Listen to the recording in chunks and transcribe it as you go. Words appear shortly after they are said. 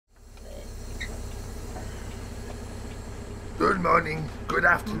Good morning, good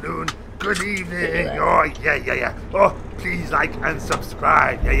afternoon, good evening. Oh, yeah. Oh, please like and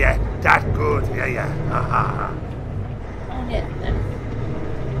subscribe. Yeah. That good. Yeah. Oh,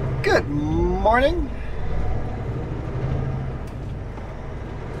 yeah. Good morning.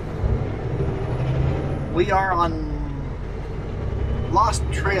 We are on Lost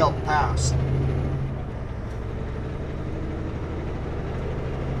Trail Pass.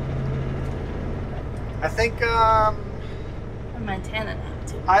 I think Montana now,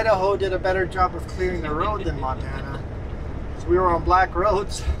 too. Idaho did a better job of clearing the road than Montana. So we were on black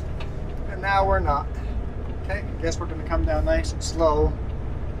roads, and now we're not. Okay, guess we're going to come down nice and slow.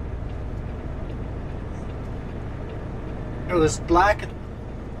 It was black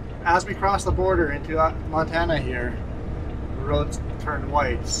as we crossed the border into Montana here. The roads turned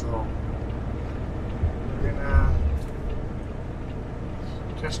white, so we're gonna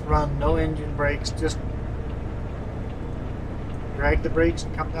just run, no engine brakes, just drag the brakes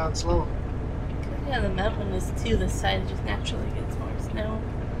and come down slow. Yeah, the mountain is to the side, it just naturally gets more snow.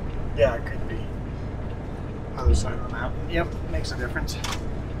 Yeah, it could be. Other side of the mountain. Yep, makes a difference.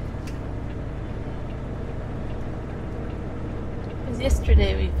 Because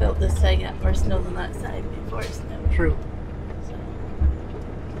yesterday we felt this side got more snow than that side before snow. True. So.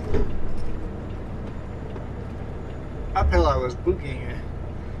 Uphill I was boogieing.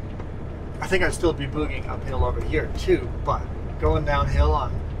 I think I'd still be boogieing uphill over here too, but going downhill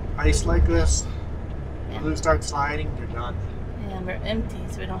on ice like this, when you start sliding, you're done. Yeah, and we're empty,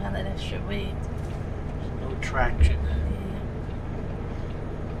 so we don't have that extra weight. No traction.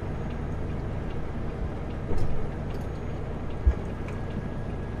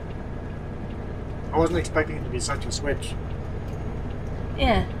 I wasn't expecting it to be such a switch.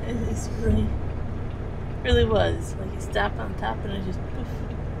 Yeah, it's really was. Like you stop on top and it just poof.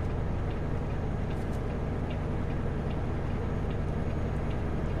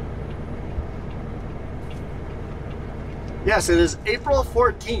 Yes, it is April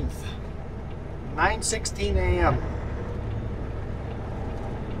 14th, 9:16 a.m.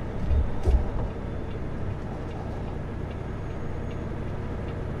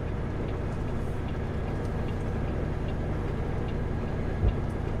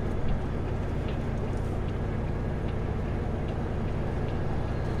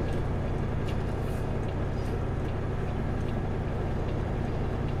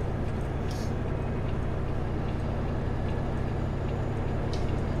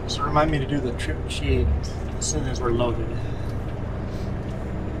 So remind me to do the trip sheet as soon as we're loaded. And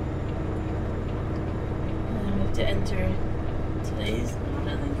then we have to enter today's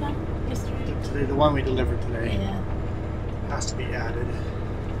yesterday. Today, the one we delivered today, Yeah. has to be added.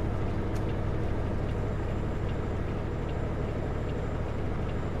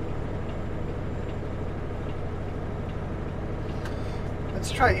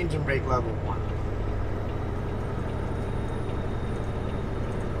 Let's try engine brake level 1.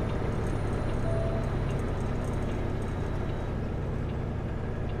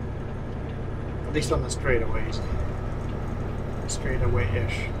 At least on the straightaways.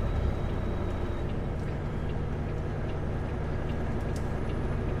 Straightaway-ish.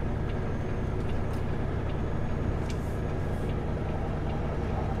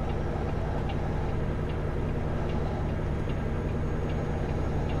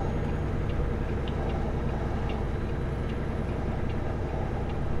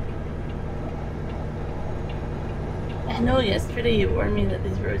 I know yesterday you warned me that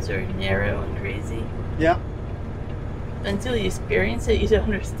these roads are narrow and crazy. Yep. Until you experience it, you don't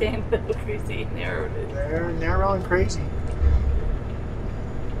understand how crazy and narrow it is. They're narrow and crazy.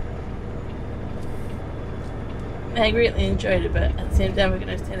 I greatly enjoyed it, but at the same time, I can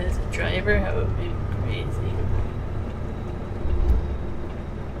understand as a driver how it would be crazy.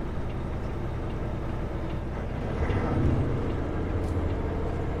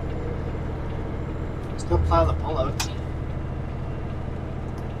 Still plow the pullouts.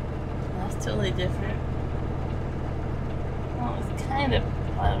 That's totally different. Well, it's kind of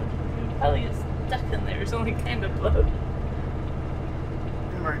plowed. You would probably get stuck in there. It's only kind of plowed.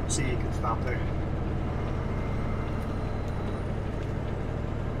 Emergency, you can stop there.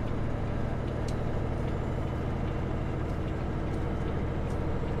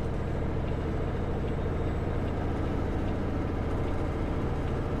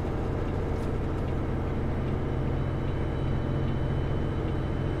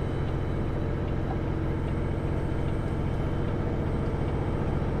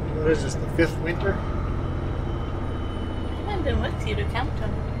 What is this, the 5th winter? I haven't been with you to count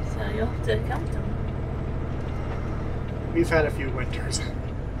them, so you'll have to count them. We've had a few winters.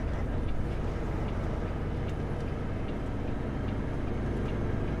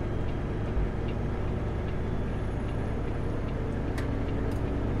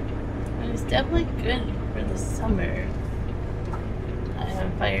 definitely good for the summer. I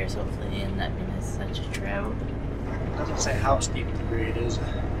have fires hopefully and not being such a drought. It doesn't say how steep the grade is. It's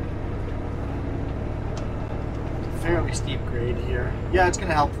a fairly steep grade here. Yeah, it's going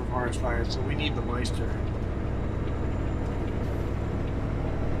to help for forest fires, so we need the moisture.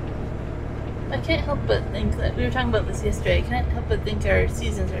 I can't help but think that we were talking about this yesterday. I can't help but think our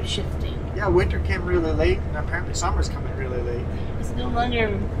seasons are shifting. Yeah, winter came really late, and apparently summer's coming really late. It's no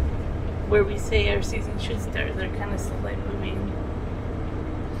longer where we say our season should start. They're kind of slowly moving.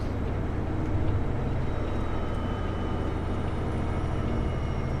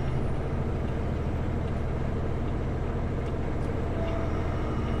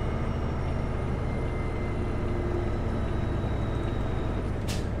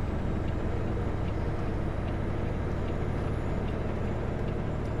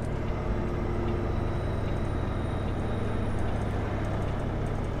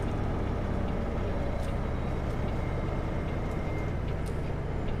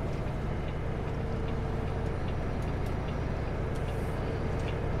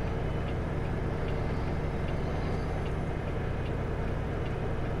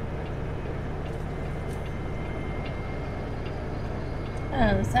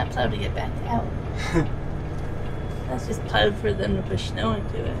 Oh, it's not plowed to get back out. That's just plowed for them to push snow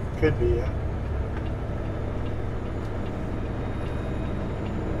into it. Could be, yeah.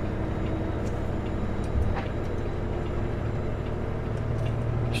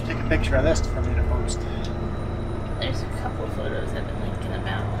 You should take a picture of this for me to post. There's a couple photos I've been thinking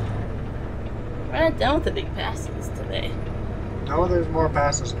about. We're not done with the big passes today. No, there's more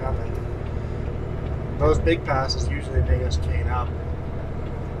passes coming. Those big passes usually make us chain up.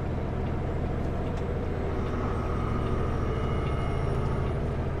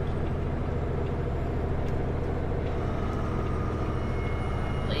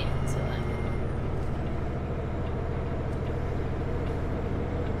 Wait until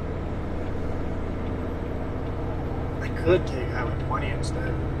I could take Highway 20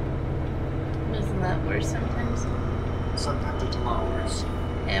 instead. isn't that worse sometimes? Sometimes it's a lot worse.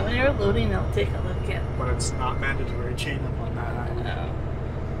 Yeah, when you're loading, I'll take a look at. But it's not mandatory chain up on that island.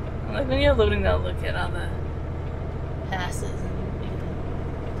 No. Like when you're loading, I'll look at all the passes and we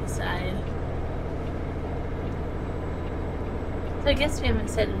can decide. So I guess we haven't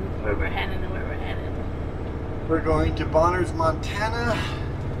said where we're headed and where we're headed. We're going to Bonners, Montana,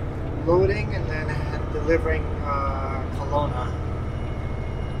 loading and then delivering Kelowna.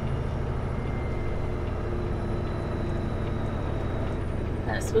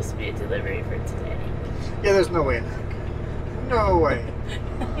 That's supposed to be a delivery for today. Yeah, there's no way in heck. No way.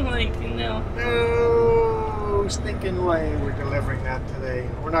 I'm like, no. No stinking way we're delivering that today.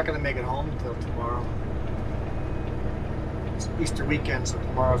 We're not going to make it home until tomorrow. It's Easter weekend, so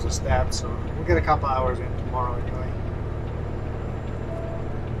tomorrow's a stat, so we'll get a couple hours in tomorrow anyway.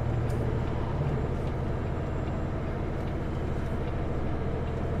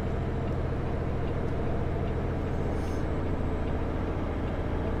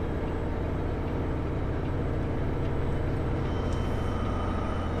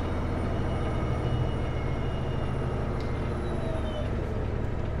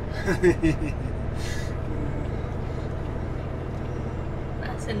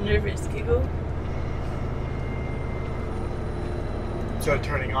 That's a nervous giggle. So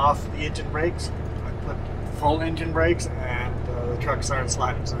turning off the engine brakes, I put full engine brakes and the truck started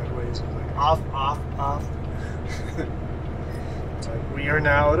sliding sideways. I'm like, off, off, off. It's like, we are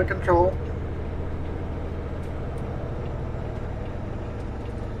now out of control.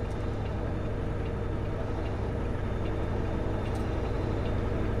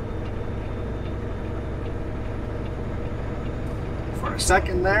 For a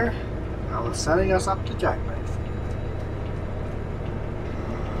second there, I was setting us up to jackknife.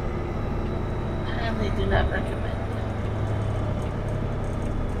 I highly do not recommend it.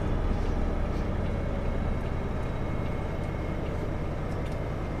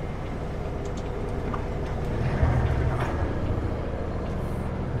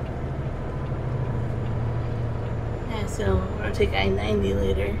 Yeah, so we're going to take I-90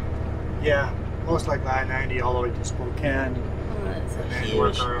 later. Yeah, most likely I-90 all the way to Spokane. Oh, that's a And then huge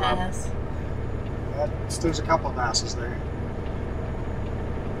work our way up. pass. There's a couple of passes there.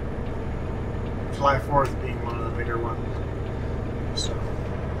 July 4th being one of the bigger ones. So,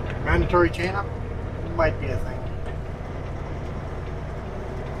 mandatory chain up might be a thing.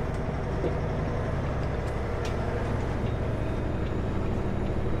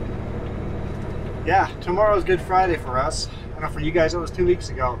 Yeah, tomorrow's Good Friday for us. I know for you guys it was 2 weeks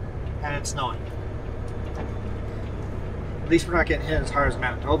ago, and it's snowing. At least we're not getting hit as hard as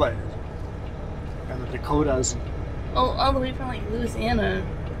Manitoba is. the Dakotas. Oh, all the way from like Louisiana,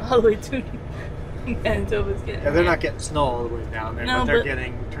 all the way to Manitoba's getting. Yeah, they're not getting snow all the way down there, No, but they're but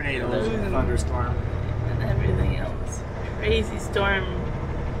getting tornadoes and thunderstorms. and everything else. Crazy storm.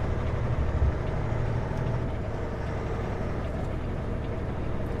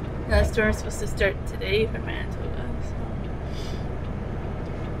 That storm's supposed to start today for Manitoba. So.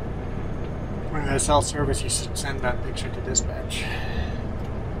 When there's cell service, you should send that picture to dispatch.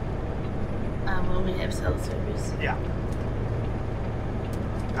 When we have cell service. Yeah.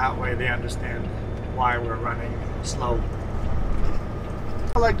 That way they understand why we're running slow.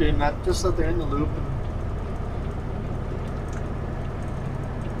 I like doing that, just so they're in the loop.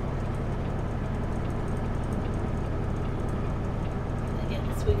 Again,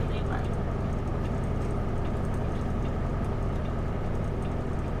 this wiggly one.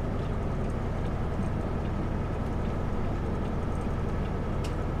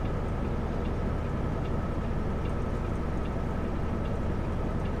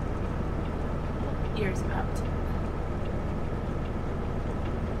 Ears popped.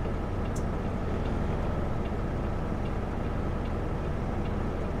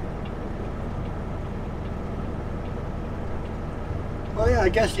 Well, yeah, I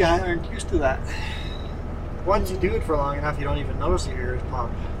guess you aren't used to that. Once you do it for long enough, you don't even notice your ears pop.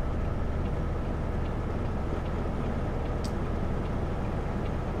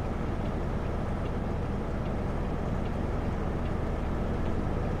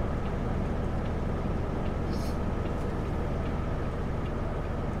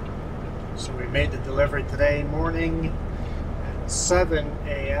 So we made the delivery today morning at 7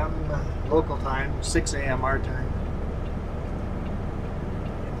 a.m. local time, 6 a.m. our time.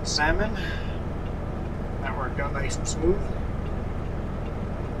 Salmon. That worked out nice and smooth.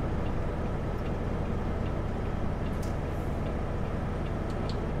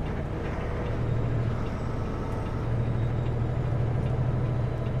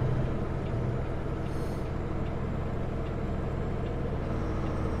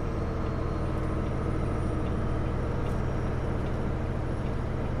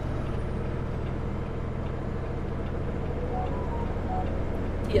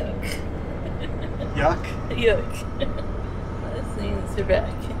 Yuck. Yuck. Yuck. Let's answer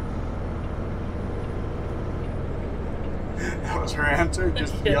back. That was her answer,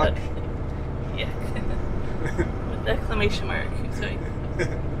 just yuck. Yuck. With exclamation mark. Sorry.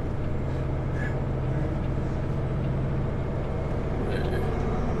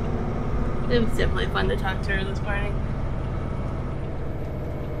 It was definitely fun to talk to her this morning.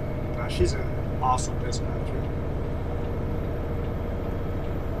 She's an awesome dispatcher.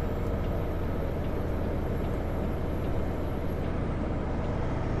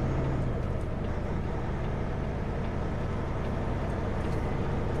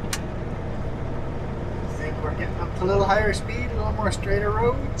 Getting up to a little higher speed, a little more straighter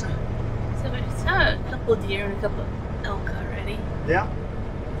roads. So we saw a couple deer and a couple elk already. Yeah.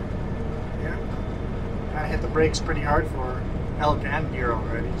 Yeah. Kind of hit the brakes pretty hard for elk and deer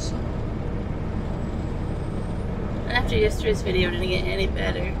already. So. After yesterday's video, it didn't get any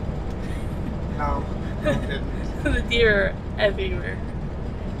better. No, it didn't. The deer are everywhere.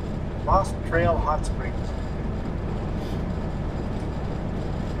 Lost Trail Hot Springs.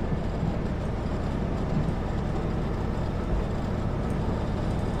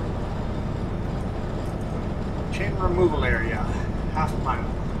 Chain removal area, half a mile.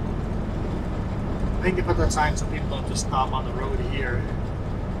 I think they put that sign so people don't just stop on the road here.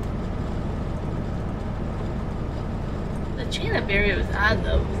 The chain up area was odd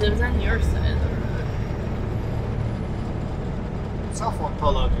though, because it was on your side of the road. Cell phone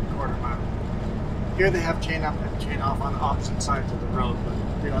pullout in quarter mile. Here they have chain up and chain off on opposite sides of the road, but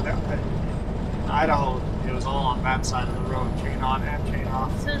you know, in Idaho, it was all on that side of the road, chain on and chain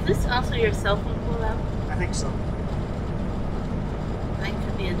off. So is this also your cell phone pullout? I think so. That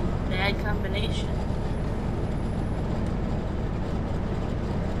could be a bad combination.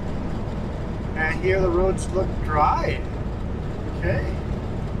 And here the roads look dry. Okay.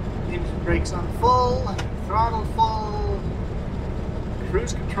 Engine brakes on full, throttle full,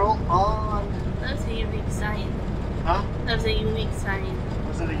 cruise control on. That was a unique sign. Huh? That was a unique sign.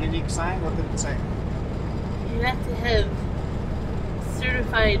 Was it a unique sign? What did it say? You have to have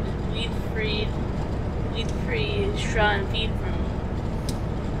certified weed-free straw and feed from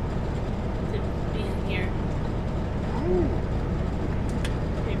to be in here. Ooh.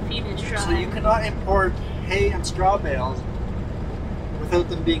 Your feed and straw. So you cannot import hay and straw bales without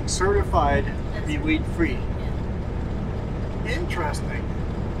them being certified to be weed-free. Yeah. Interesting.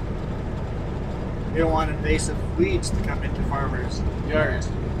 You don't want invasive weeds to come into farmers' yards.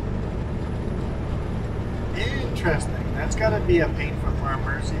 Interesting. That's got to be a pain for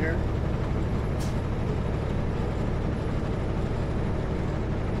farmers here.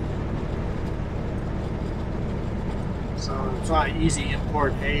 So it's not easy to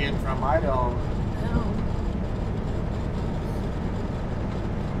import hay in from Idaho. No.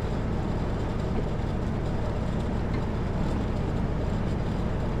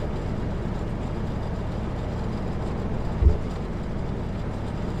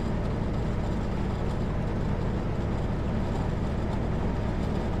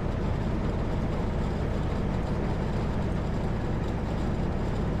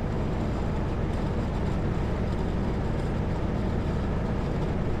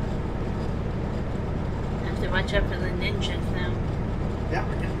 Watch out for the ninjas now. Yeah,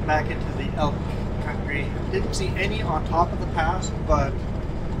 we're getting back into the elk country. Didn't see any on top of the pass, but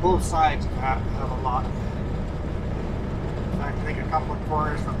both sides have a lot of them. In fact, I think a couple of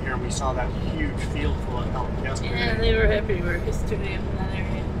corners from here we saw that huge field full of elk yesterday. Yeah, they were everywhere yesterday up in that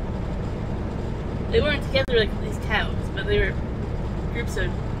area. They weren't together like these cows, but they were groups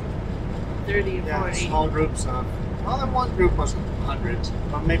of 30 or 40. Yeah, small groups of, well, then one group was hundreds,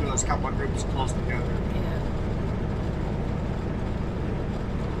 but maybe it was a couple of groups close together. Yeah.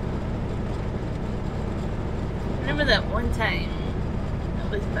 Remember that one time,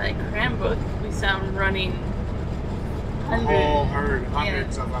 it was by Cranbrook, we saw them running hundreds. A whole herd,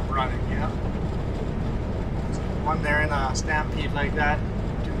 hundreds of them running, yeah. So when they're in a stampede like that,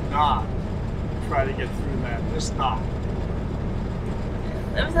 do not try to get through that. Just stop.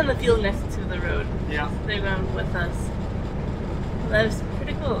 Yeah, that was on the field next to the road. Yeah. They went with us. That was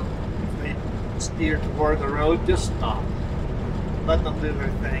pretty cool. If they steer toward the road, just stop. Let them do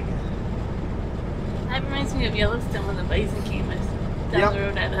their thing. That reminds me of Yellowstone when the bison came down the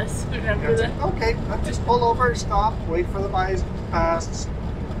road at us. Remember that? Okay, let's just pull over, stop, wait for the bison to pass.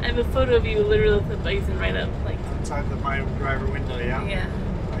 I have a photo of you literally with the bison right up, like outside my driver window, yeah? Yeah.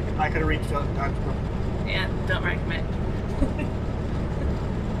 I could have reached out and touched them. Yeah, don't recommend.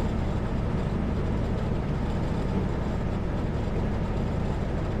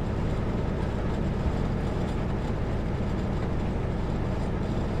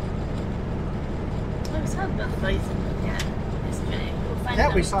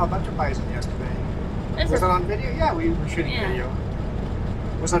 Yeah, we saw a bunch of bison yesterday. Was that on video? Yeah, we were shooting video.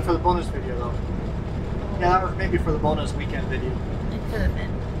 Was that for the bonus video though? Yeah, that was maybe for the bonus weekend video. It could have been.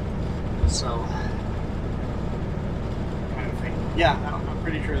 So, kind of thing. Yeah, I'm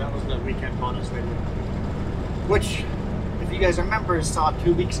pretty sure that was the weekend bonus video. Which, if you guys remember, saw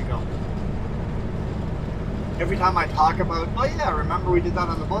 2 weeks ago. Every time I talk about, oh yeah, remember we did that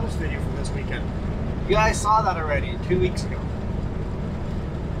on the bonus video for this weekend. You guys saw that already 2 weeks ago.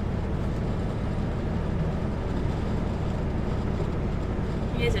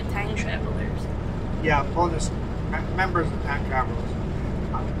 You guys are time travelers. Yeah, bonus members of Time Travelers.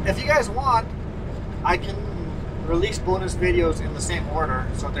 If you guys want, I can release bonus videos in the same order,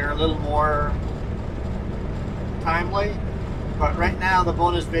 so they're a little more timely. But right now, the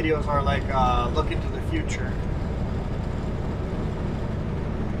bonus videos are like look into the future.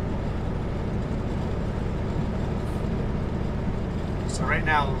 So right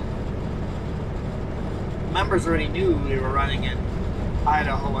now, members already knew we were running in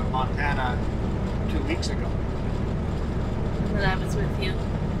Idaho and Montana 2 weeks ago. That I was with you.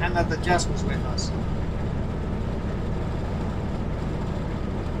 And that the Jess was with us.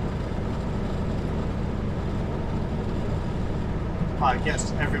 Well, I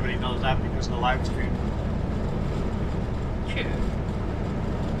guess everybody knows that because of the live stream. Sure.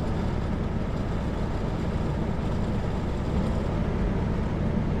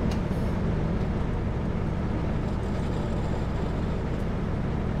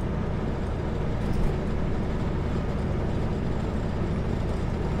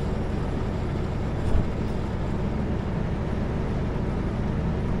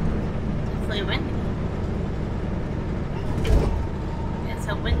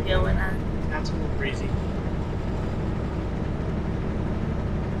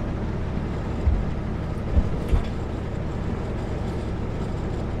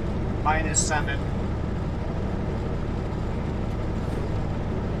 -7.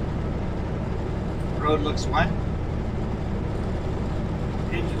 Road looks wet.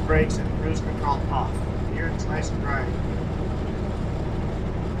 Engine brakes and cruise control off. Here it's nice and dry.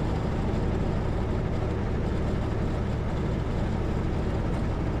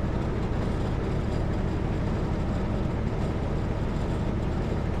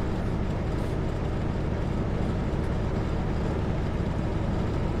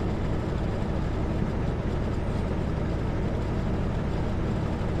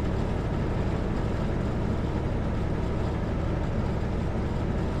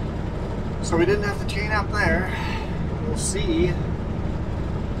 So we didn't have to chain up there. We'll see. If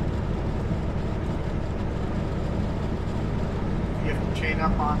you have to chain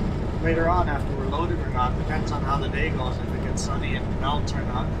up on later on after we're loaded or not. Depends on how the day goes, if it gets sunny and melts or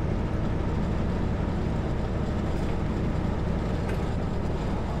not.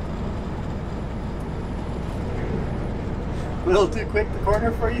 A little too quick the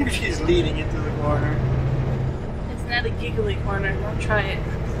corner for you? She's leading into the corner. It's not a giggly corner. Don't try it.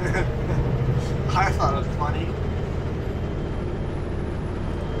 I thought it was funny.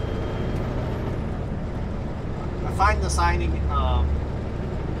 I find the signing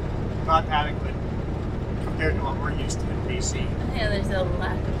not adequate compared to what we're used to in BC. Yeah, there's a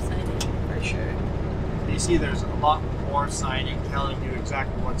lack of sighting for sure. In BC, there's a lot more signing telling you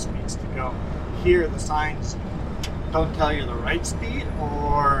exactly what speeds to go. Here, the signs don't tell you the right speed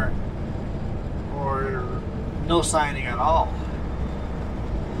or no signing at all.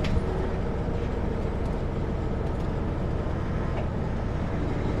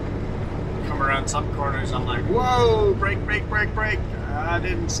 Come around some corners, I'm like, whoa, brake, brake, brake, brake. I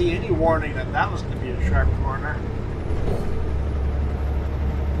didn't see any warning that that was going to be a sharp corner.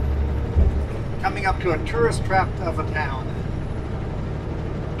 Coming up to a tourist trap of a town.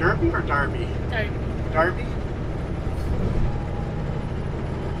 Derby or Darby? Darby. Darby?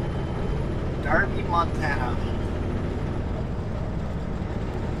 Darby, Montana.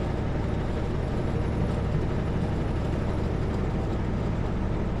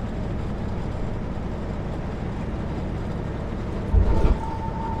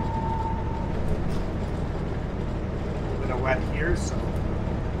 A bit of wet here, so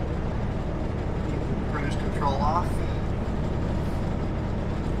keep the cruise control off.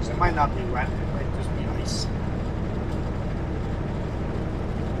 So it might not be wet, it might just be ice.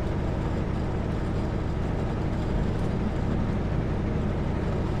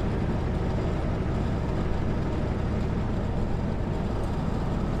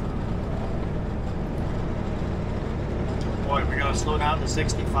 Boy, we're gonna slow down to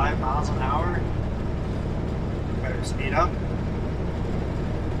 65 miles an hour. Better speed up.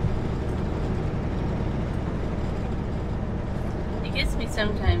 It gets me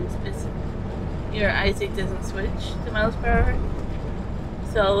sometimes because your Isaac doesn't switch to miles per hour.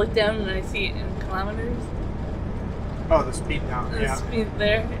 So I'll look down and I see it in kilometers. Oh, the speed now, The yeah. speed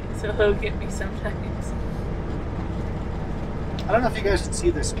there. So he'll get me sometimes. I don't know if you guys can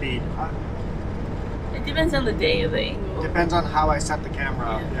see the speed. It depends on the day of the angle. Depends on how I set the camera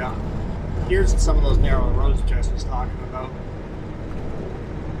up, yeah. Here's some of those narrow roads Jess was talking about.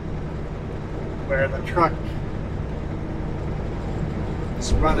 Where the truck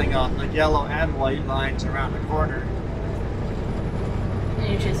is running on the yellow and white lines around the corner.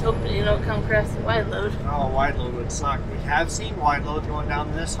 And you're just hoping you don't come across the wide load. Oh, wide load would suck. We have seen wide load going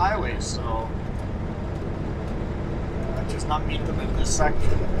down this highway, so let's just not meet them in this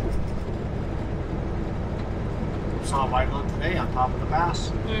section. Saw a wide load today on top of the pass.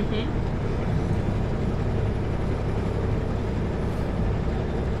 Mm-hmm.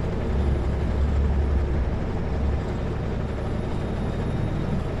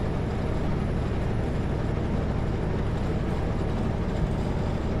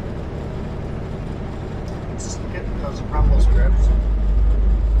 Let's get those rumble strips.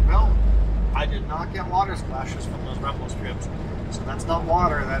 No, I did not get water splashes from those rumble strips. So that's not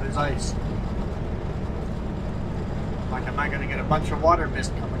water, that is ice. Like, am I going to get a bunch of water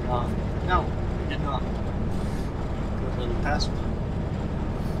mist coming off? No, I did not. Good little test.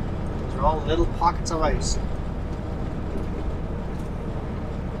 Those are all little pockets of ice.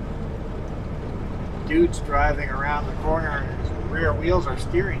 Dude's driving around the corner and his rear wheels are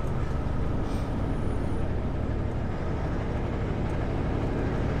steering.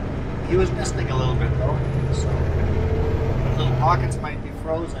 He was misting a little bit though, so the little pockets might be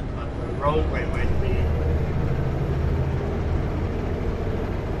frozen, but the roadway might be.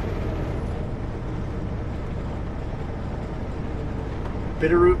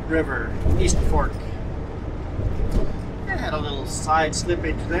 Bitterroot River, East Fork. I had a little side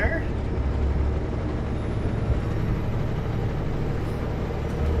slippage there.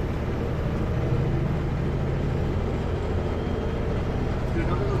 Doing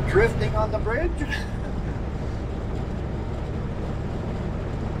a little drifting on the bridge.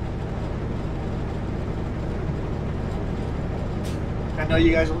 I know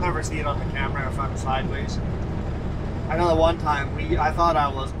you guys will never see it on the camera if I'm sideways. I know the one time I thought I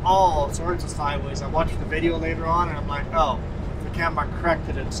was all sorts of sideways. I watched the video later on and I'm like, oh, the camera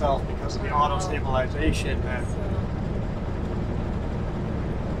corrected itself because of the auto stabilization. And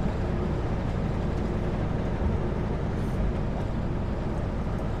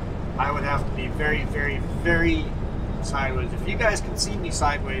I would have to be very, very, very sideways. If you guys can see me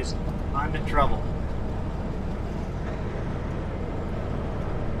sideways, I'm in trouble.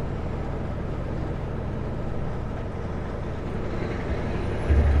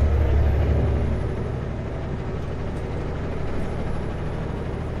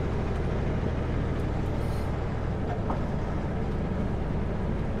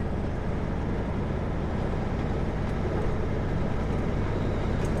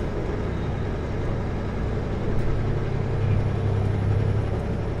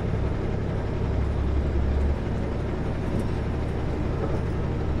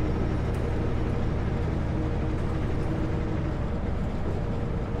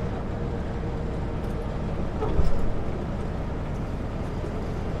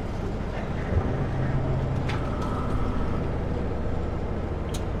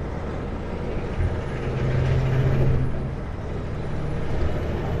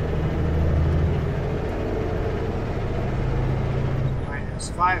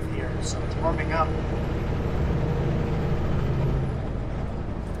 -5 here, so it's warming up.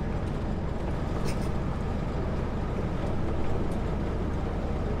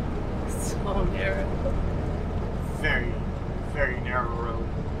 So narrow. Very, very narrow road.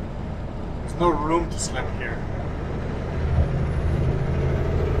 There's no room to slip here.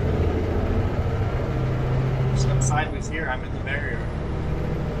 Slip sideways here, I'm in the barrier.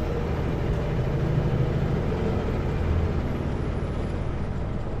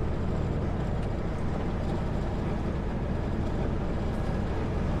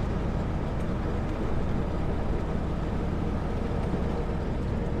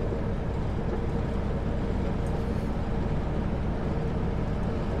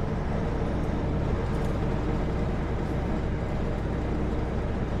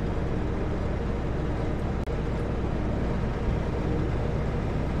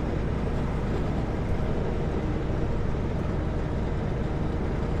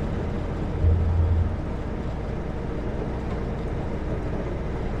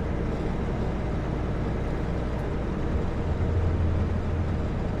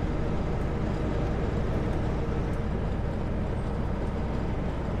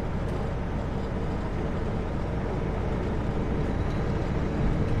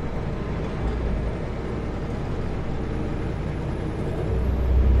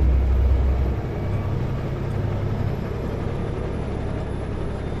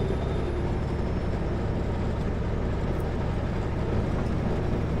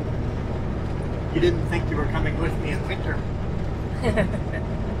 You didn't think you were coming with me in winter.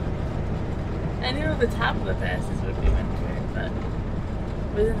 I knew the top of the passes would be winter, but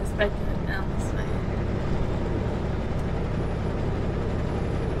wasn't expecting it down this way.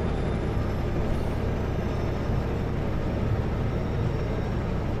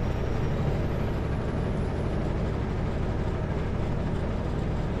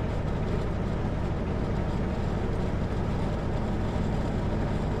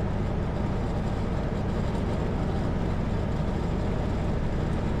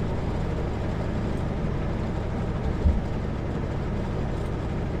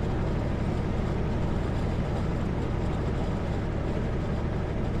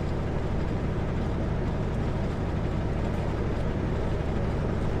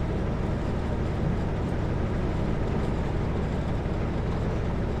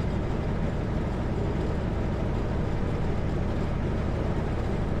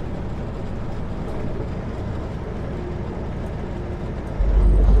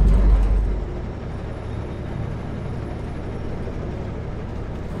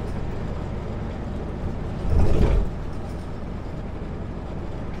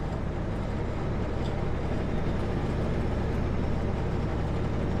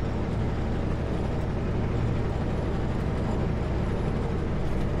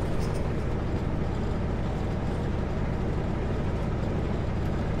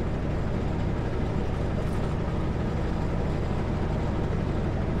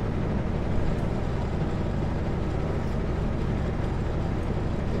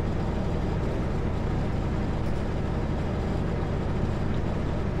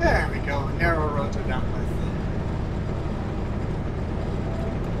 Narrow roads are done with.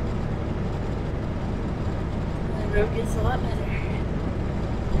 The road gets a lot better.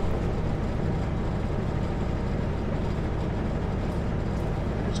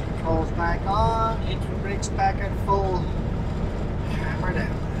 Cruise controls back on, engine brakes back at full. Hammer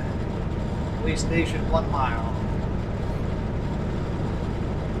down. Police station 1 mile.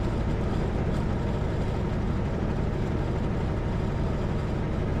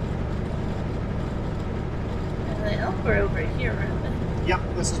 We're over here, aren't we? Yep,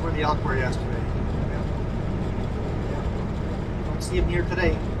 this is where the elk were yesterday. Yep. Yep. Don't see them here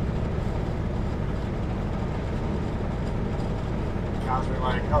today. Cows were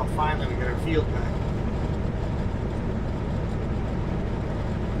like, oh, finally we get our field back.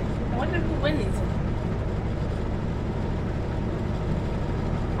 I wonder who wins.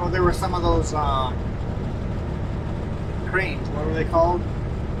 Oh, there were some of those cranes. What were they called?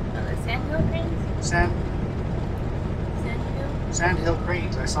 The sandhill cranes? Sandhill? Sandhill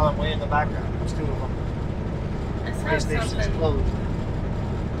cranes. I saw them way in the background. There's two of them. I saw PlayStation's something. closed.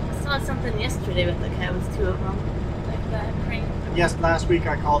 I saw something yesterday with the cows, two of them. Like that crane. Yes, last week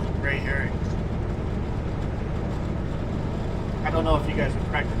I called them gray herrings. I don't know if you guys have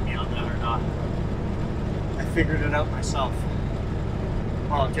corrected me on that or not. I figured it out myself.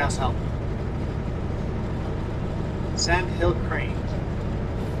 Well, Jess helped. Sandhill cranes.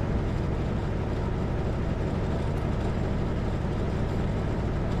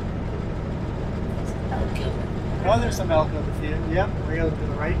 Oh, there's some elk over the field. Yep, way out to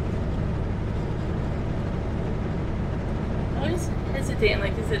the right. I always hesitate.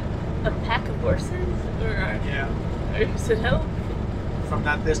 Like, is it a pack of horses, or is it elk? From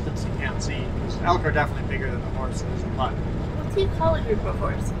that distance, you can't see. Because elk are definitely bigger than the horses, but What do you call a group of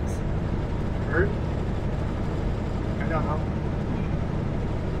horses? herd? I don't know.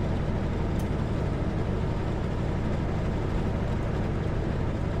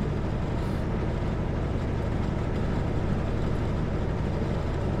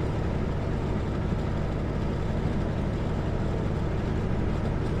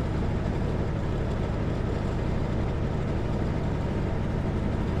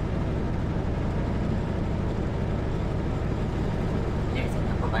 There's a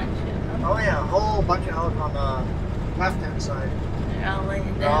couple bunch of them. Oh yeah, a whole bunch of elk on the left-hand side. They're all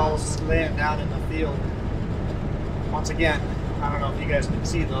laying They're all down. laying down in the field. Once again, I don't know if you guys can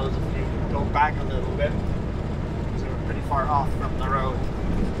see those if you go back a little bit, because they were pretty far off from the road.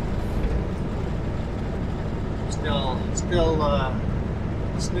 Still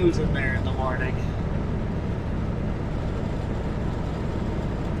snoozing there in the morning.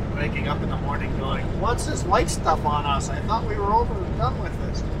 Waking up in the morning going, what's this white stuff on us? I thought we were over and done with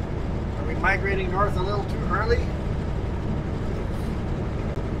this. Are we migrating north a little too early?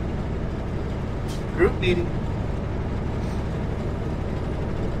 Group meeting.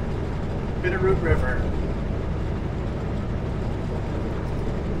 Bitterroot River.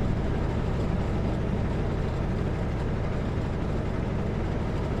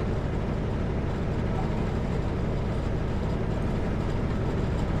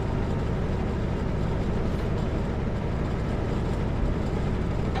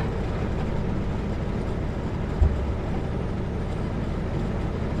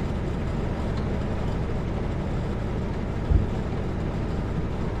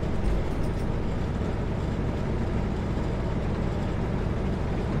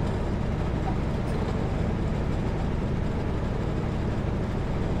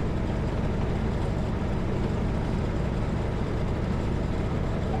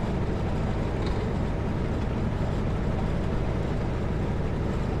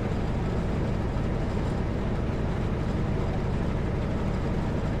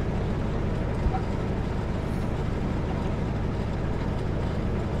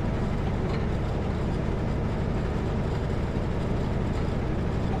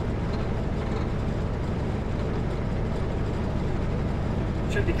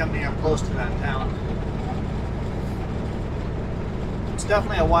 Should be coming up close to that town. It's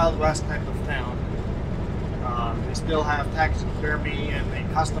definitely a Wild West type of town. They still have taxidermy and they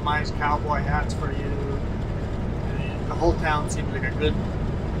customize cowboy hats for you. And the whole town seems like a good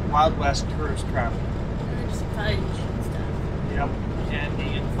Wild West tourist trap. And there's fudge and stuff. Yep,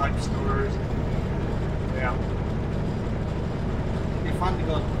 candy and fudge stores. Yeah. It'd be fun to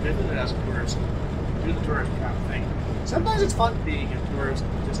go visit it as a tourist. Do the tourist trap thing. Sometimes it's fun being a tourist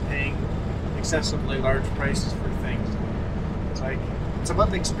and just paying excessively large prices for things. It's like, it's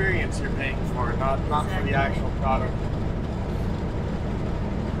about the experience you're paying for, not for the actual product.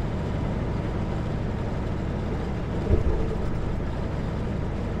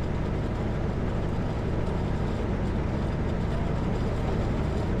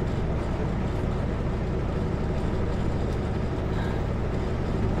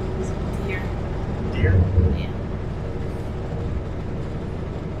 Deer. Deer? Yeah.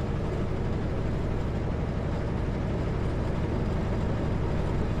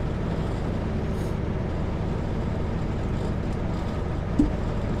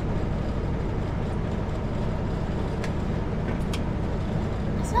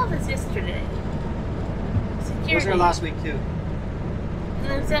 I saw this yesterday. Was Security. there last week too?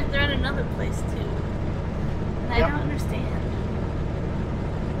 There's that they're at another place too. And I Yep. don't understand.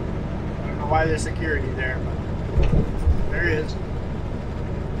 I don't know why there's security there, but there is.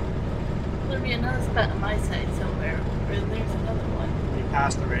 There'll be another spot on my side somewhere where there's another one. We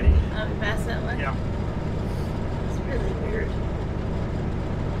passed already. Oh, we passed that one? Yep. It's really weird.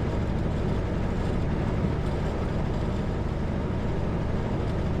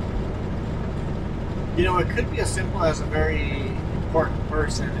 You know, it could be as simple as a very important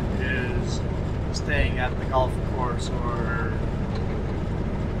person is staying at the golf course or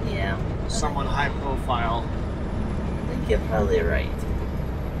Yeah. someone high profile. I think you're probably right.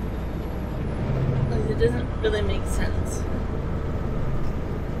 Because it doesn't really make sense.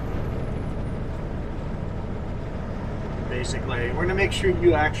 Basically, we're going to make sure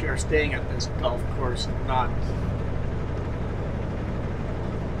you actually are staying at this golf course and not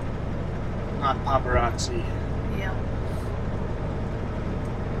paparazzi. Yeah.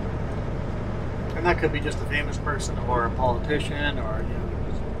 And that could be just a famous person or a politician or, you know.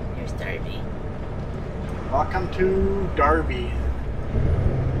 Here's Darby. Welcome to Darby.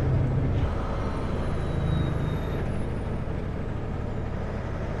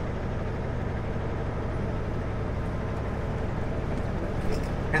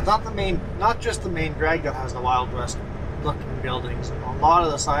 And not just the main drag that has the Wild West looking buildings. A lot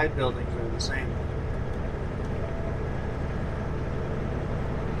of the side buildings are the same.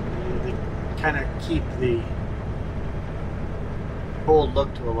 They kind of keep the old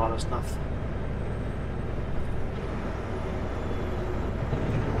look to a lot of stuff.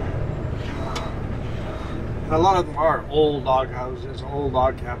 And a lot of them are old log houses, old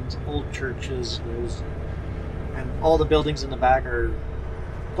log cabins, old churches. And all the buildings in the back are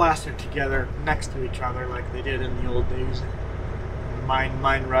plastered together next to each other like they did in the old days.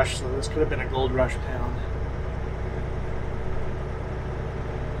 Mine rush, so this could have been a gold rush town.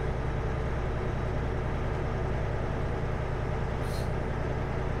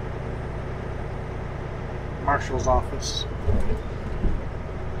 Marshal's office.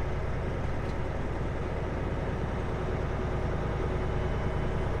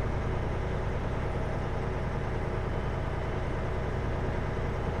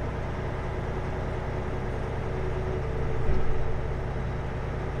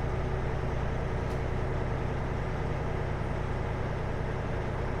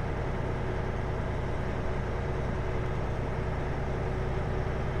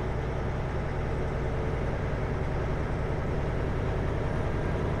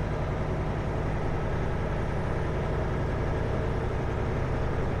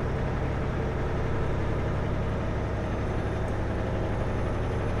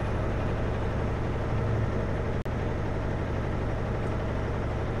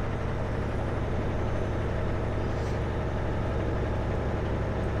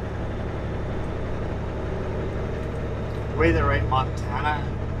 The way they write Montana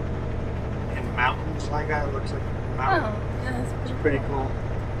in mountains like that, it looks like a mountain. Oh, yeah, that's Pretty cool.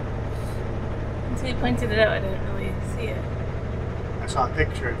 Until you pointed it out, I didn't really see it. I saw a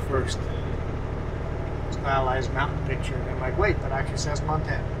picture at first. Stylized mountain picture, and I'm like, wait, that actually says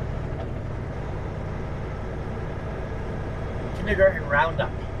Montana. Kindergarten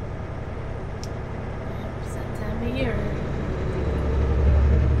Roundup. It's that time of year.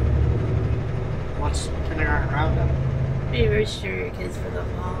 What's Kindergarten Roundup? Be register your kids for the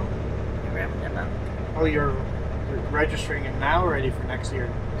fall. You're wrapping them up. Oh, you're registering it now or ready for next year?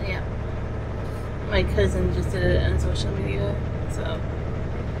 Yeah. My cousin just did it on social media, so.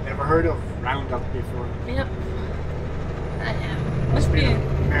 Never heard of Roundup before. Yep. I have. Must be an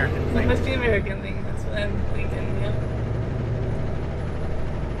American It thing. must be an American thing. That's what I'm thinking, yep.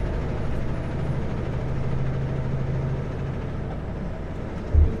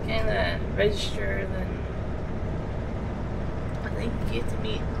 You kind of register, then I think you get to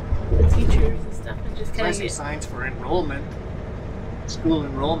meet the teachers and stuff and just kind I of see get. signs for enrollment, school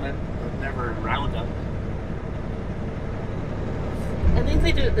enrollment, but never Roundup. I think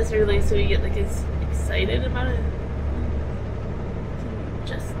they do it this early so you get like excited about it.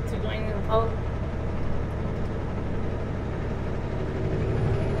 Just to going in the fall.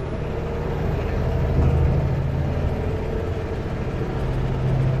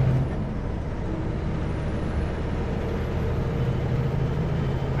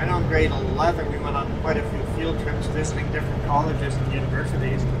 I know in grade 11 we went on quite a few field trips visiting different colleges and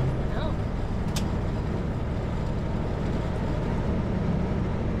universities. No.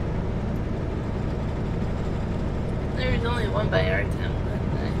 There's only one by our town,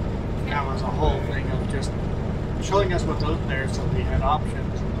 but That was a whole thing of just showing us what's out there so we had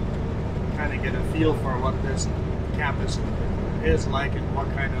options and kind of get a feel for what this campus is like and what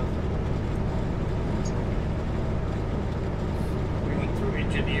kind of we went through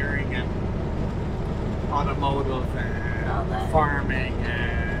engineering and automotive and farming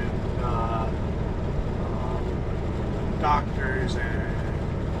and doctors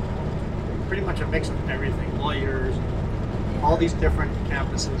and pretty much a mix of everything, lawyers, all these different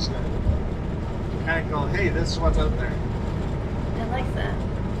campuses that you kind of go, hey, this is what's out there. I like that.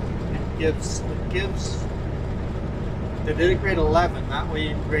 It gives they did it grade 11, that way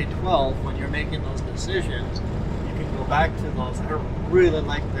in grade 12 when you're making those decisions you can go back to those. I really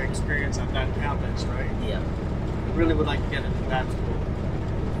like the experience at that campus, right? Yeah. I really would like to get into that school.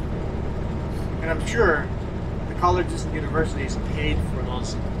 And I'm sure the colleges and universities paid for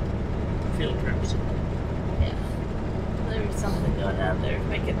those field trips. Yeah. There was something going on there to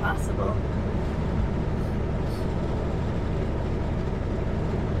make it possible.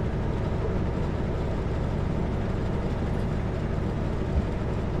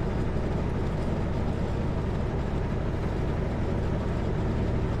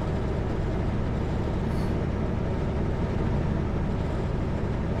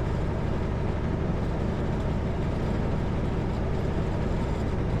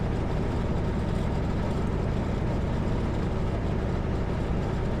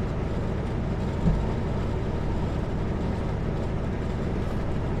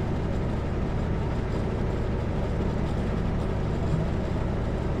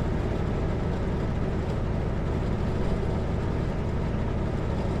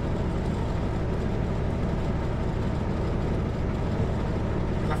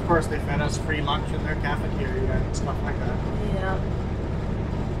 Of course, they fed us free lunch in their cafeteria and stuff like that. Yeah.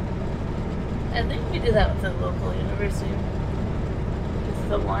 I think we did that with the local university. Just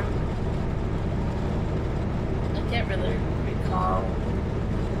the one. I can't really recall.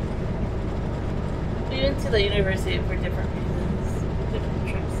 We went to the university for different reasons, different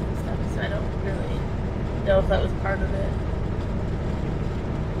trips and stuff, so I don't really know if that was part of it.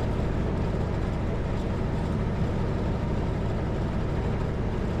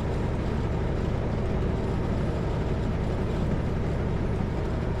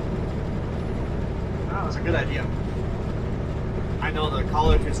 That was a good idea. I know the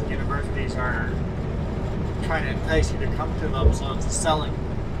colleges and universities are trying to entice you to come to them, so it's a selling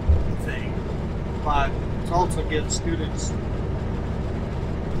thing. But it also gives students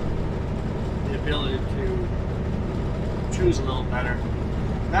the ability to choose a little better.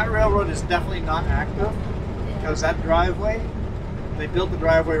 That railroad is definitely not active because that driveway, they built the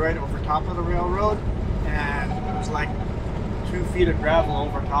driveway right over top of the railroad, and it was like 2 feet of gravel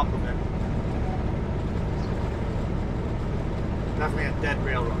over top of it. Definitely a dead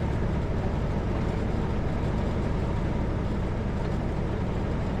railroad.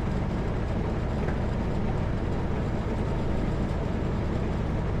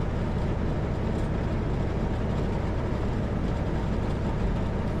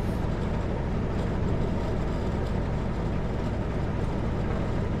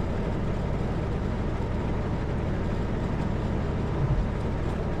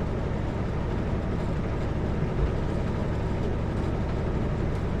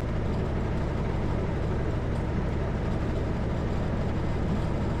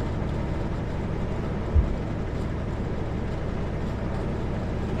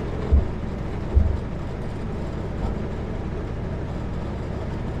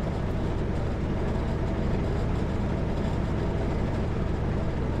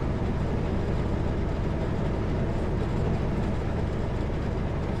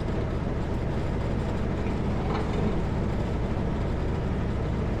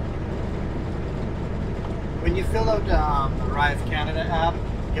 When you fill out the Arrive Canada app,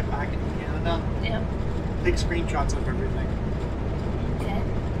 get back into Canada, take screenshots of everything. Okay.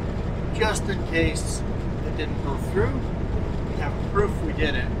 Just in case it didn't go through, we have proof we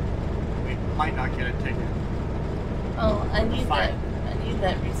did it. We might not get a ticket. Oh, I need Fine. that. I need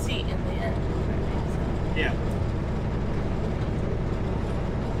that receipt in the end. Yeah.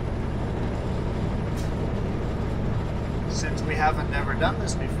 Since we haven't never done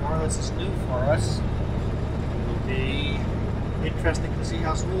this before, this is new for us. It'll be interesting to see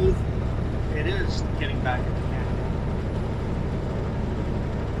how smooth it is getting back into Canada.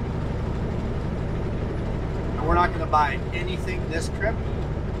 And we're not going to buy anything this trip.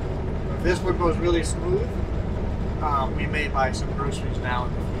 If this one goes really smooth, we may buy some groceries now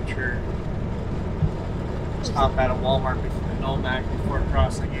in the future. Stop at a Walmart before the Nomac before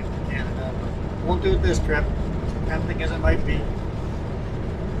crossing into Canada. But won't do it this trip. Tempting as it might be.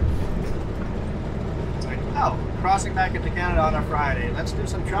 It's like, oh, crossing back into Canada on a Friday. Let's do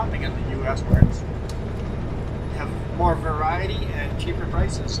some shopping in the U.S. where we have more variety and cheaper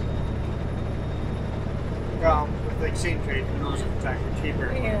prices. Well, with the exchange rate, who knows if it's actually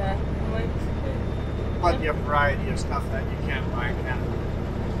cheaper. Yeah. But you have a variety of stuff that you can't buy in Canada.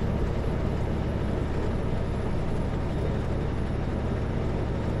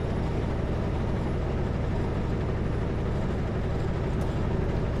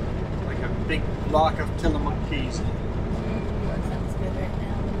 Like a big block of Tillamook cheese. That sounds good right now.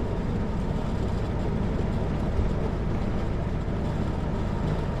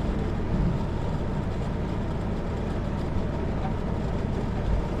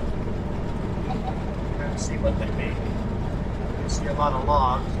 See what they make. You see a lot of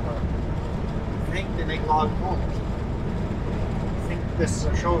logs, but I think they make log homes. I think this is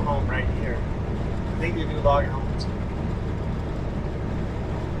a show home right here. I think they do log homes.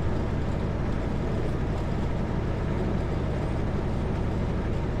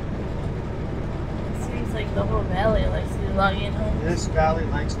 It seems like the whole valley likes to logging homes. This valley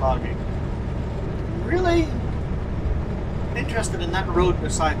likes logging. Really interested in that road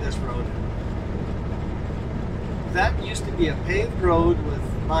beside this road. That used to be a paved road with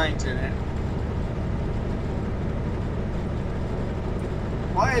lines in it.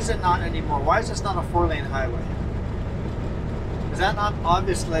 Why is it not anymore? Why is this not a 4-lane highway? Is that not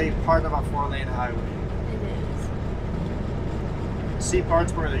obviously part of a 4-lane highway? It is. See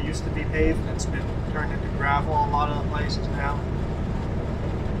parts where there used to be paved and it's been turned into gravel a lot of the places now.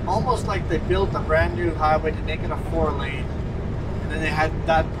 Almost like they built a brand new highway to make it a 4-lane, and then they had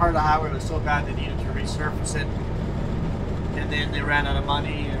that part of the highway was so bad they needed to resurface it. And then they ran out of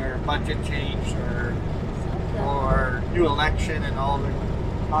money, or budget changed, or new election, and all the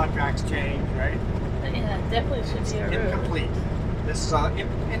contracts changed, right? But yeah, it definitely should be a road. Incomplete. This is an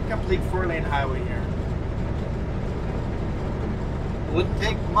incomplete 4-lane highway here. It wouldn't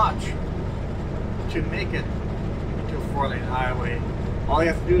take much to make it into a 4-lane highway. All you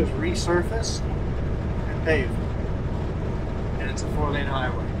have to do is resurface and pave, and it's a 4-lane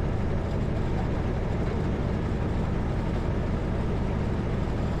highway.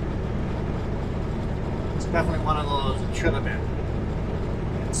 Definitely one of those that should have been.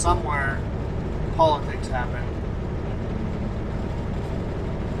 And somewhere, politics happened.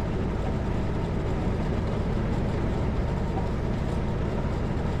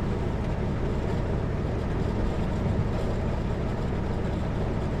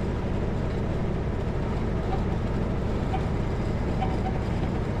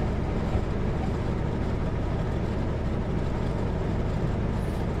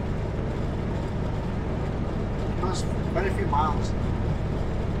 Quite a few miles.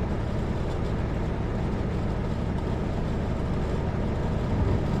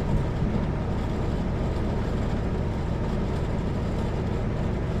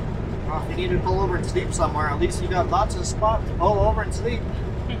 Well, if you need to pull over and sleep somewhere, at least you got lots of spots to pull over and sleep.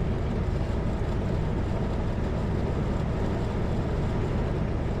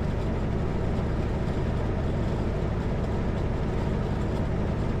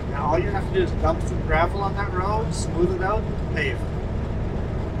 All you have to do is dump some gravel on that road, smooth it out, pave.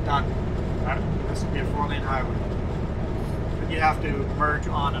 Done. This would be a 4-lane highway. But you have to merge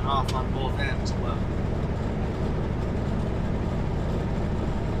on and off on both ends. But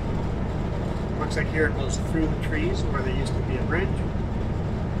looks like here it goes through the trees where there used to be a bridge.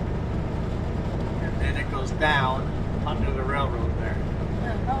 And then it goes down under the railroad there.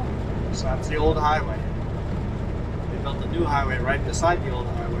 Oh. So that's the old highway. They built a new highway right beside the old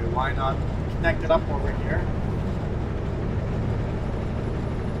highway. Why not connect it up over here?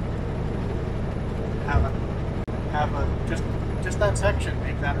 Have a just that section,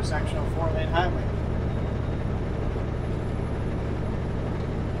 make that a section of 4-lane highway.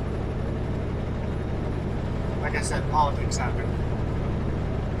 Like I said, politics happen.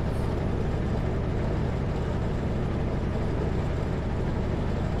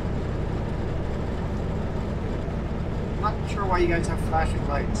 Not sure why you guys have flashing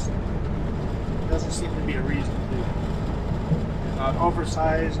lights. There doesn't seem to be a reason to. You're not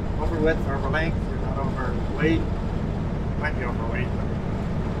oversized, overwidth, or overlength. You're not overweight. You might be overweight, but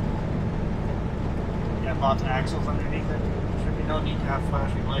you have lots of axles underneath it. There should be no need to have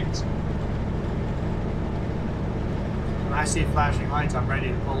flashing lights. When I see flashing lights, I'm ready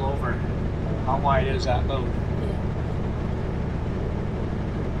to pull over. How wide is that load?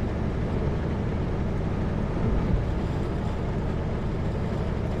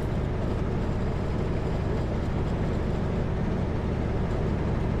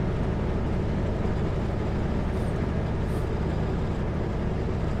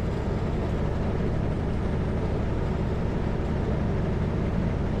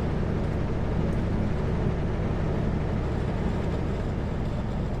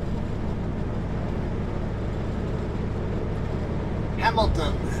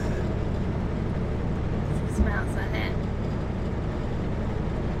 Hamilton. 6 miles ahead.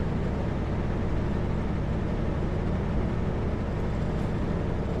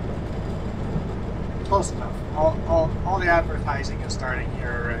 Close enough. All the advertising is starting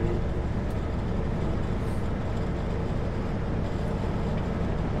here already.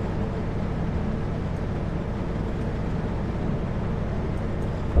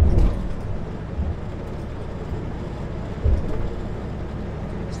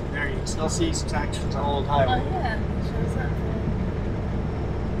 So there you can still see sections of Old Highway. Oh yeah, it shows up.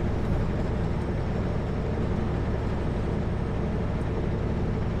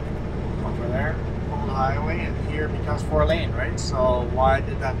 Over there, Old Highway, and here becomes 4-lane, right? So why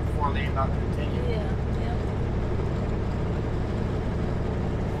did that 4-lane not continue? Yeah, yeah.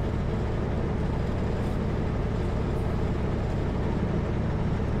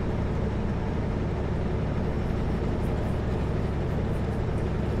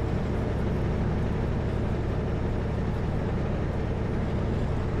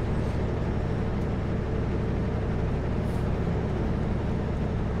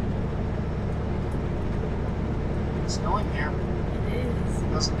 It's snowing here. It is.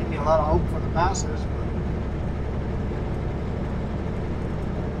 Doesn't give me a lot of hope for the passers. But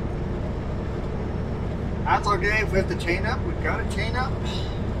that's okay. If we have to chain up, we've got to chain up.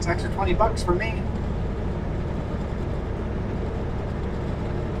 It's extra $20 for me.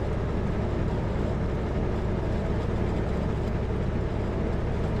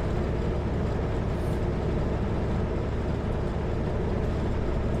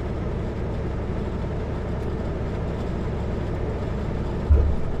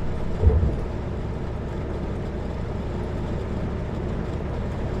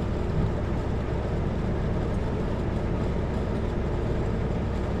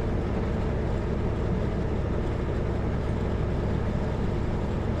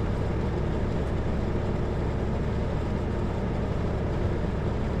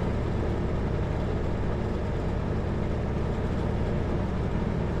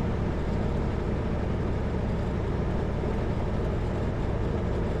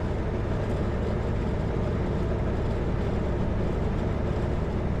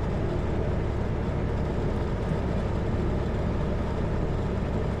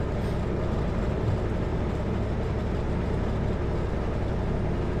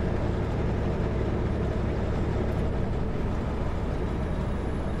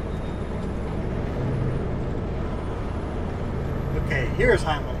 Okay, here's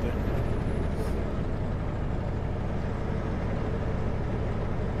Hamilton.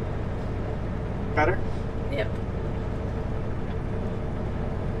 Better? Yep.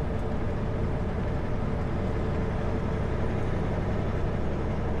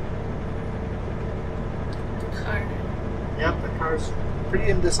 Car. Yep, the car's pretty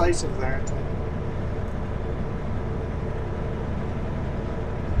indecisive there.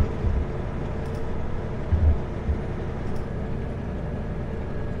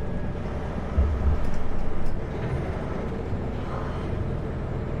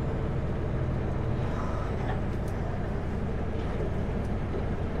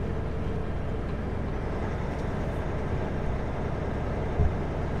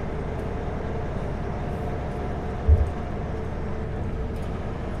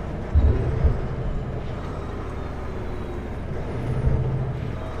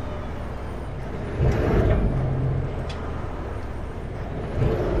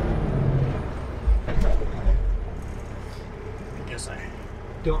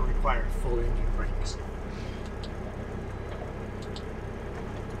 I don't require full engine brakes.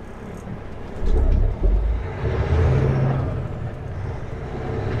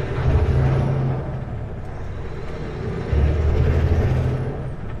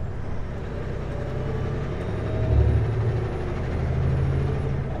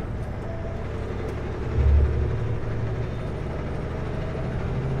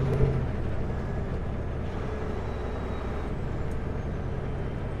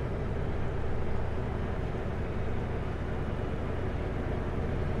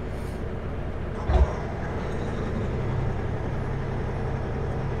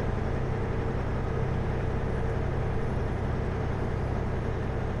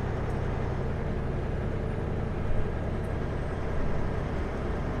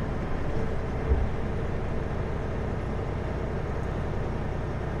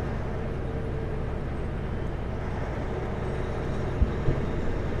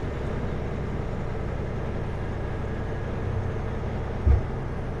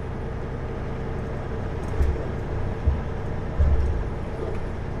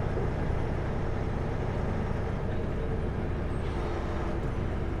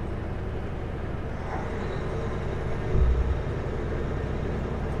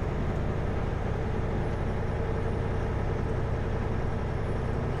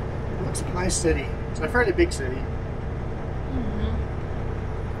 It's a nice city. It's a fairly big city.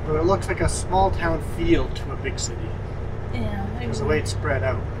 Mm-hmm. But it looks like a small town feel to a big city. Yeah. Because the way it's spread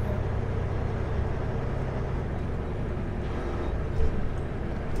out.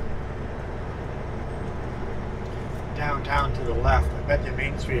 Downtown to the left, I bet you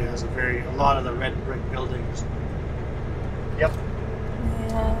Main Street has a lot of the red brick buildings. Yep.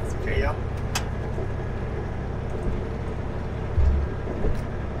 Yeah. That's Okay, yep.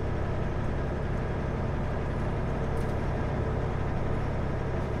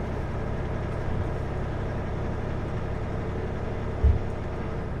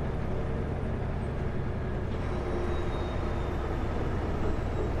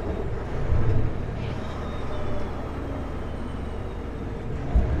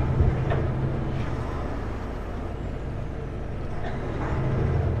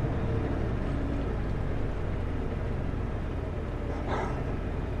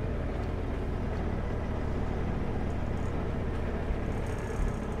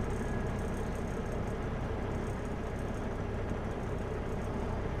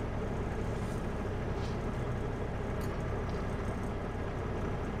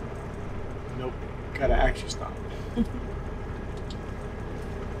 Nope. Gotta actually stop.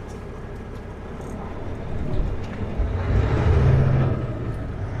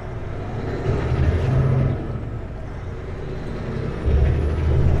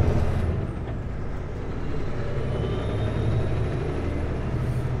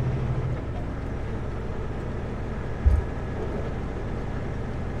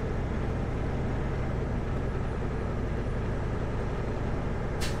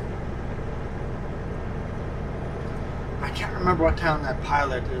 I can't remember what town that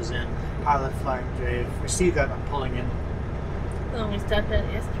pilot is in. Pilot Flying J. If we see that, I'm pulling in. the one we stopped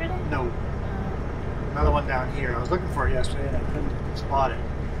at yesterday? No. Another one down here. I was looking for it yesterday and I couldn't spot it.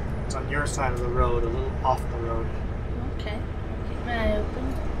 It's on your side of the road, a little off the road. Okay. Keep my eye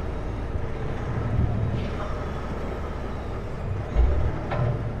open.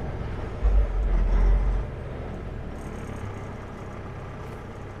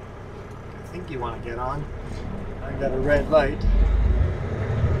 I think you want to get on. I got a red light.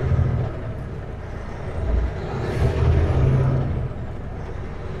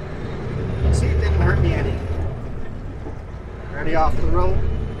 See, it didn't hurt me any. Already off the road.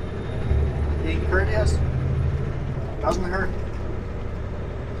 Being courteous. Doesn't hurt.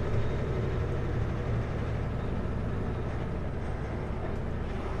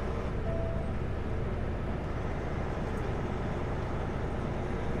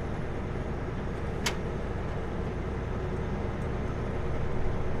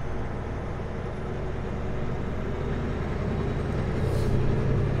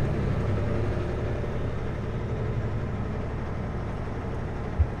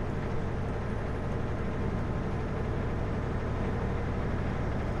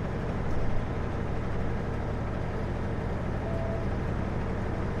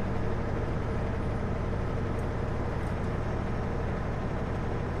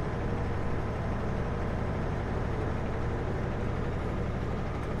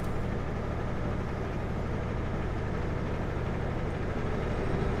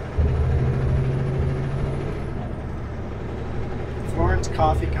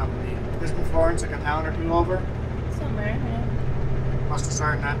 Coffee Company. Isn't Florence like a town or two over? Somewhere, yeah. Must have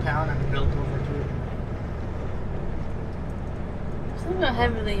started in that town and built over to it. Something about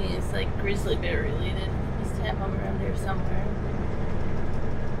heavily is like grizzly bear related. Used to have them around there somewhere.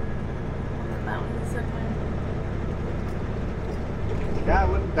 On the mountain somewhere. Yeah, I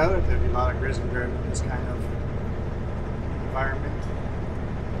wouldn't doubt it. There'd be a lot of grizzly bears in this kind of environment.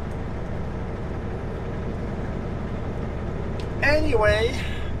 Anyway,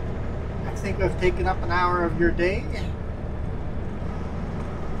 I think I've taken up an hour of your day.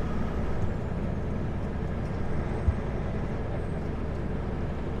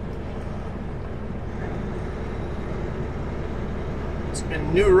 It's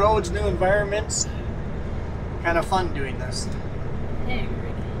been new roads, new environments. Kind of fun doing this. I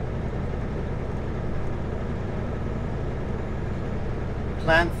agree.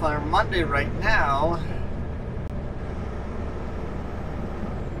 Plan for Monday right now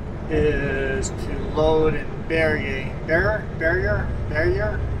is to load in Barrier,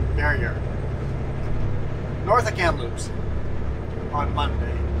 north of Kamloops on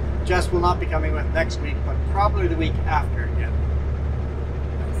Monday. Jess will not be coming with next week, but probably the week after again.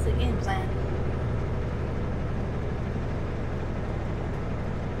 That's the game plan.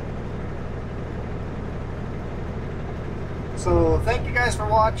 So thank you guys for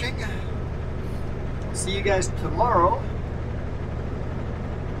watching. See you guys tomorrow.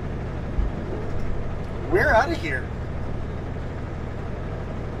 we're out of here.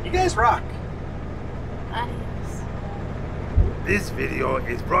 You guys rock. Adios. This video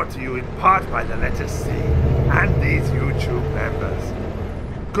is brought to you in part by the letter C and these YouTube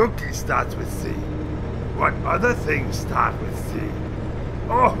members. Cookie starts with C. What other things start with C?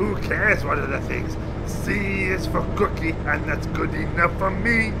 Oh, who cares what other things? C is for cookie, and that's good enough for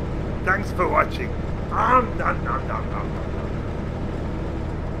me. Thanks for watching. Nom nom nom nom nom.